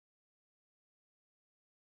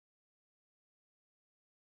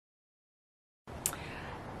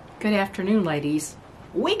Good afternoon, ladies.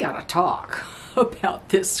 We gotta talk about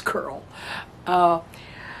this girl.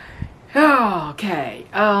 Okay.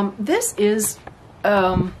 This is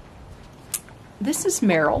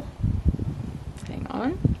Merrill. Hang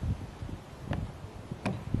on.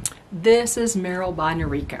 This is Merrill by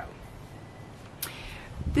Noriko.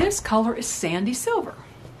 This color is sandy silver.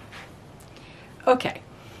 Okay.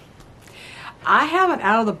 I have an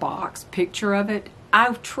out of the box picture of it.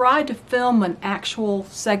 I've tried to film an actual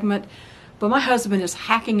segment, but my husband is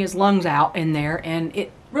hacking his lungs out in there, and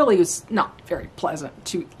it really is not very pleasant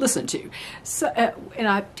to listen to. So, and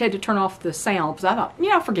I had to turn off the sound because I thought, you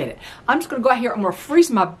know, forget it. I'm just going to go out here. I'm going to freeze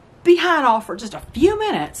my behind off for just a few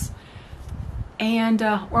minutes, and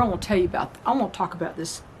what I want to tell you about, I want to talk about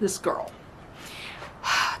this girl.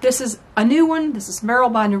 This is a new one. This is Merrill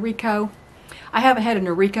by Noriko. I haven't had a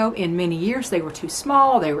Noriko in many years. They were too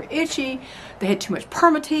small, they were itchy, they had too much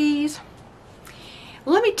permatease.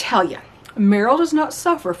 Let me tell you, Merrill does not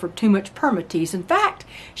suffer from too much permatease. In fact,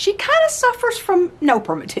 she kind of suffers from no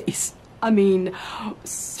permatease. I mean,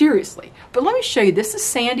 seriously. But let me show you, this is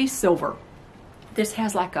sandy silver. This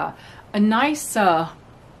has like a nice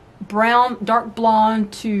brown, dark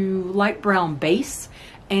blonde to light brown base,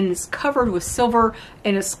 and it's covered with silver,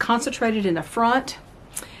 and it's concentrated in the front.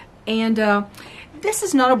 And this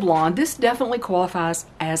is not a blonde. This definitely qualifies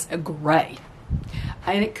as a gray.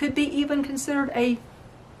 And it could be even considered a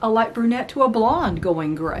light brunette to a blonde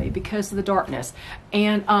going gray because of the darkness.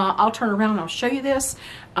 And I'll turn around and I'll show you this.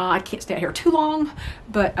 I can't stay out here too long,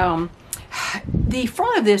 but the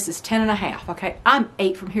front of this is 10.5. Okay, I'm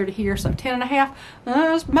 8 from here to here, so 10.5.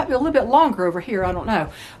 This might be a little bit longer over here, I don't know.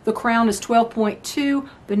 The crown is 12.2.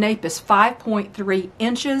 The nape is 5.3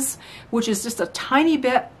 inches, which is just a tiny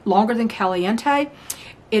bit longer than Caliente.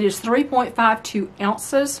 It is 3.52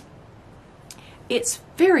 ounces. It's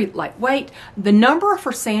very lightweight. The number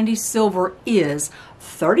for sandy silver is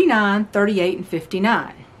 39, 38, and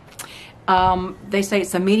 59. They say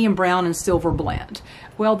it's a medium brown and silver blend.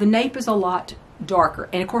 Well, the nape is a lot darker,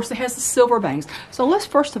 and of course it has the silver bangs. So let's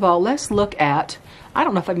first of all, let's look at, I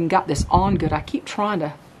don't know if I even got this on good. I keep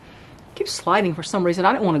sliding for some reason.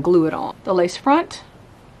 I don't want to glue it on. The lace front,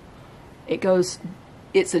 it's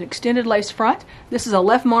an extended lace front. This is a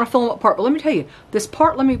left monofilament part, but let me tell you, this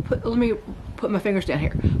part, let me put my fingers down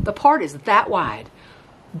here. The part is that wide.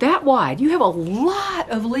 That wide. You have a lot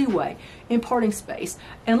of leeway in parting space.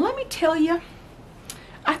 And let me tell you,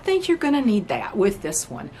 I think you're going to need that with this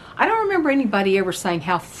one. I don't remember anybody ever saying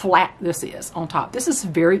how flat this is on top. This is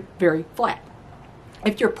very, very flat.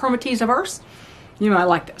 If you're permatease averse, you might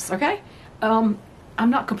like this, okay? I'm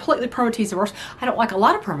not completely permatease averse. I don't like a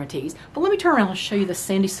lot of permatease, but let me turn around and show you the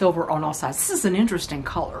sandy silver on all sides. This is an interesting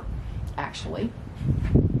color, actually.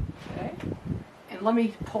 Okay. And let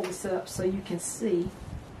me pull this up so you can see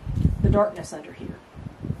the darkness under here.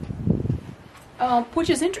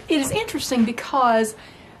 It is interesting because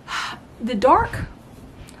the dark,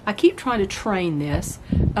 I keep trying to train this.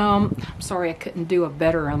 I'm sorry I couldn't do a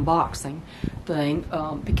better unboxing thing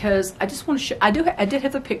because I just want to show, I did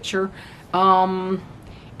have the picture, and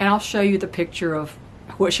I'll show you the picture of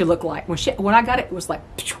what she looked like. When I got it, it was like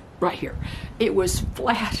right here. It was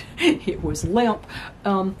flat, it was limp.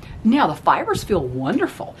 Now the fibers feel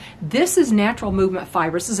wonderful. This is natural movement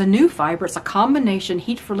fiber. This is a new fiber. It's a combination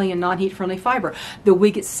heat-friendly and non-heat-friendly fiber. The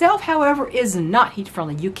wig itself, however, is not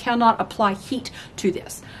heat-friendly. You cannot apply heat to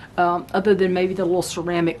this, other than maybe the little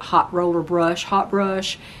ceramic hot roller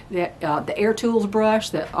brush, that the Air Tools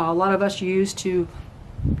brush that a lot of us use to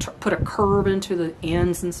put a curve into the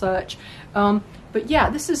ends and such. But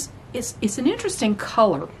yeah, it's an interesting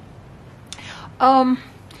color.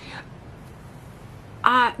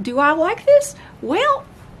 Do I like this? Well,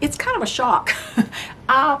 it's kind of a shock.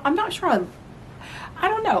 I'm not sure. I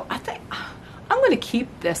don't know. I think I'm going to keep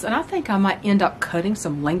this, and I think I might end up cutting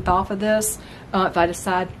some length off of this if I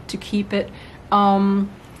decide to keep it. My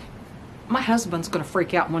husband's going to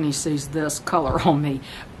freak out when he sees this color on me,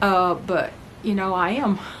 but you know, I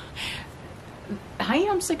am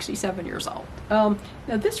 67 years old. Now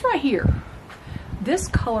this right here, this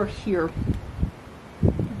color here,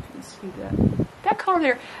 let's see that color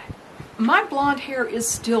there, my blonde hair is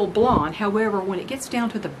still blonde. However, when it gets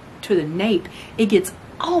down to the nape, it gets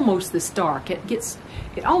almost this dark. It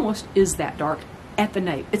almost is that dark at the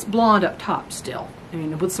nape. It's blonde up top still, I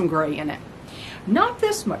mean, with some gray in it. Not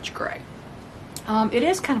this much gray. It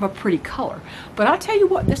is kind of a pretty color, but I'll tell you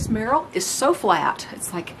what, this Merrill is so flat.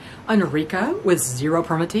 It's like a Noriko with zero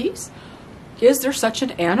permatease. Is there such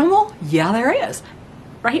an animal? Yeah, there is.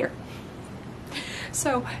 Right here.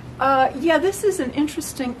 So, yeah, this is an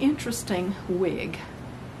interesting wig.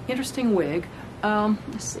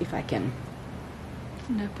 Let's see if I can, I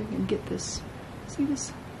don't know if I can get this. See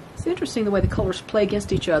this? It's interesting the way the colors play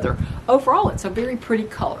against each other. Overall, it's a very pretty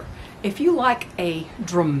color. If you like a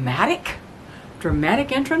dramatic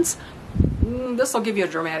entrance, this will give you a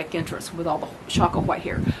dramatic entrance with all the shock of white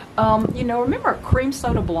hair. You know, remember Cream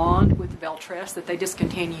Soda Blonde with the Beltress that they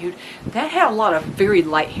discontinued? That had a lot of very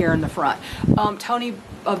light hair in the front. Tony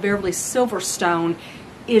Beverly Silverstone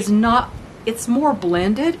is not, it's more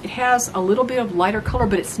blended. It has a little bit of lighter color,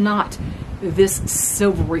 but it's not this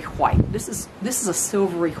silvery white. This is a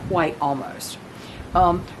silvery white almost.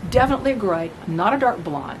 Definitely a gray, not a dark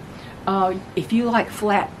blonde. If you like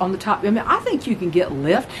flat on the top, I mean, I think you can get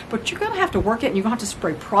lift, but you're going to have to work it, and you're going to have to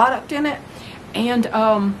spray product in it, and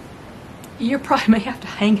you probably may have to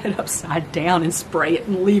hang it upside down and spray it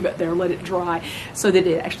and leave it there, let it dry, so that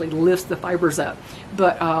it actually lifts the fibers up.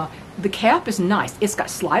 But the cap is nice. It's got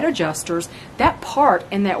slide adjusters. That part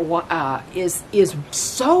and that is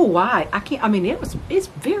so wide. I mean, it's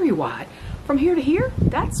very wide. From here to here,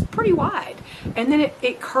 that's pretty wide. And then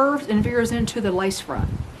it curves and veers into the lace front.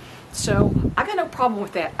 So I got no problem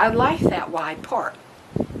with that. I like that wide part.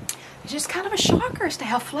 It's just kind of a shocker as to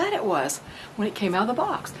how flat it was when it came out of the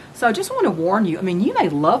box. So I just want to warn you, I mean, you may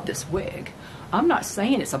love this wig. I'm not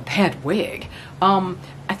saying it's a bad wig. I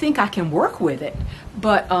think I can work with it,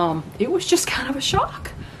 but it was just kind of a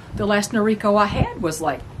shock. The last Noriko I had was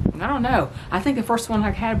like, I don't know. I think the first one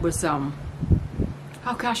I had was, oh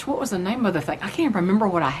gosh, what was the name of the thing? I can't remember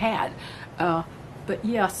what I had. But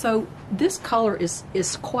yeah, so this color is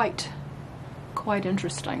quite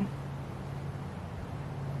interesting.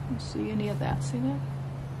 You see any of that? See that?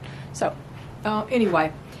 So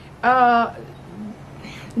anyway, not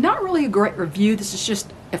really a great review. This is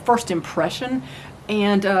just a first impression,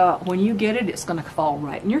 and when you get it, it's going to fall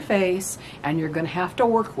right in your face, and you're going to have to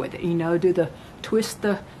work with it. You know, do the twist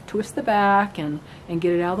the back and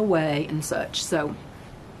get it out of the way and such. So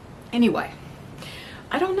anyway,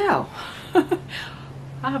 I don't know.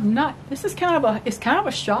 I have not. This is kind of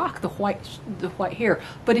a shock, the white hair.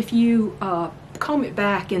 But if you comb it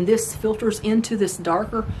back and this filters into this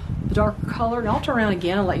darker color, and I'll turn around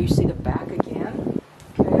again and let you see the back again.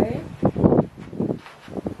 Okay.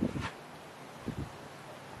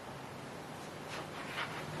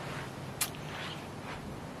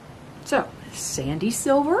 So, Sandy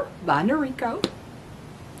Silver by Noriko.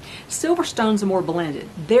 Silverstone's are more blended.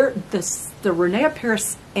 The Renee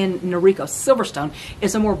Paris and Noriko Silverstone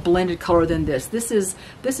is a more blended color than this. This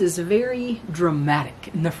is very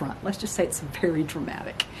dramatic in the front. Let's just say it's very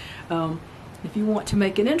dramatic. If you want to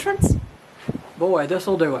make an entrance, boy, this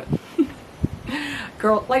will do it.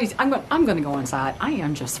 Girl, ladies, I'm going to go inside. I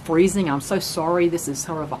am just freezing. I'm so sorry. This is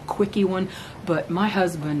sort of a quickie one, but my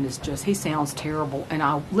husband is just, he sounds terrible, and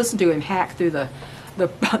I listened to him hack through the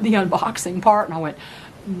unboxing part, and I went,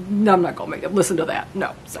 no, I'm not going to make it. Listen to that.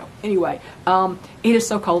 No. So anyway, it is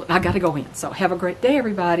so cold, and I got to go in. So have a great day,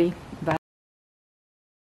 everybody.